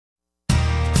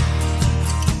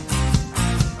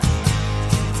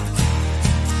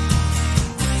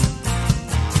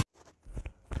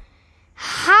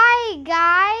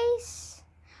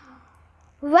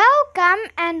Welcome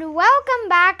and welcome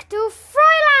back to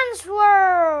Froilan's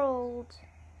world.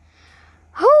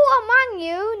 Who among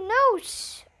you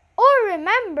knows or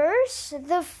remembers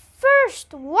the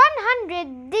first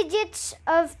 100 digits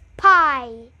of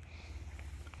pi?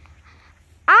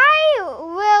 I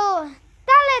will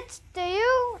tell it to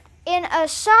you in a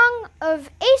song of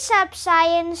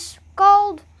AsapSCIENCE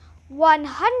called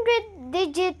 100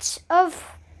 Digits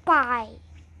of Pi.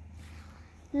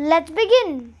 Let's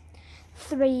begin.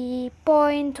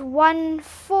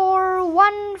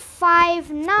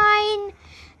 3.14159.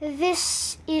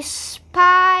 This is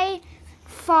pi,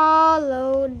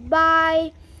 followed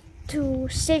by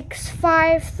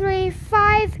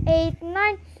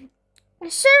 2653589.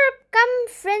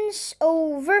 Circumference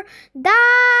over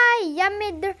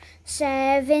diameter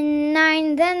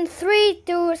 79, then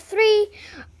 323.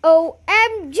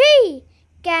 OMG,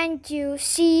 can't you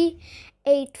see?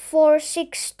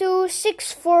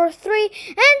 8462643,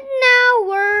 and now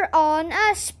we're on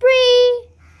a spree.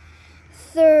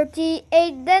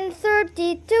 38, then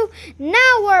 32,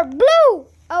 now we're blue.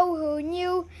 Oh, who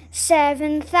knew?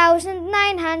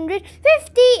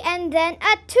 7,950, and then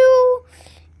a 2.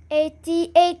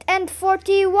 88 and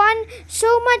 41,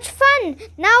 so much fun.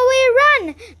 Now we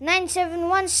run.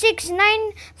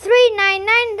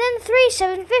 9716939, then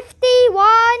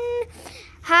 3751.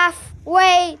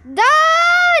 Halfway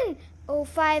done.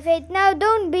 058, now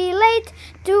don't be late.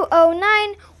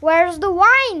 209, where's the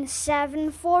wine?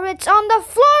 74, it's on the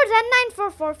floor. Then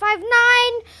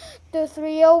 94459.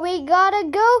 230, we gotta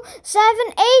go.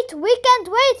 78, we can't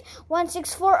wait.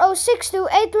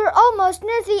 1640628, we're almost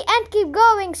near the end. Keep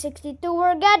going. 62,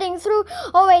 we're getting through.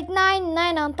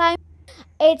 0899 on time.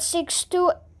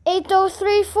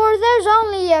 8628034, there's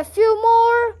only a few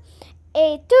more.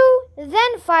 82,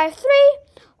 then 53.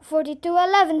 42,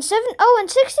 11, 70, and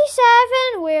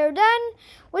 67. We're done.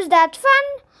 Was that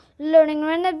fun? Learning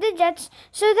random digits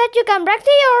so that you can brag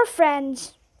to your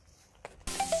friends.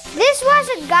 This was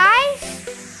it,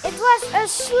 guys. It was a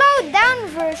slowed down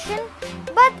version,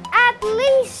 but at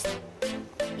least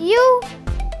you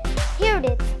heard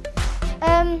it.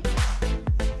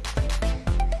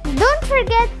 Don't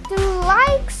forget to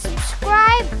like,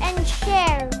 subscribe, and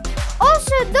share.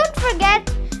 Also, don't forget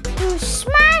to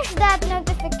smash that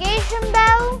notification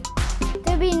bell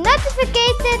to be notified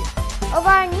of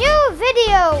our new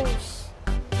videos.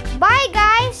 Bye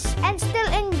guys, and still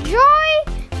enjoy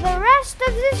the rest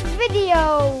of this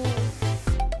video.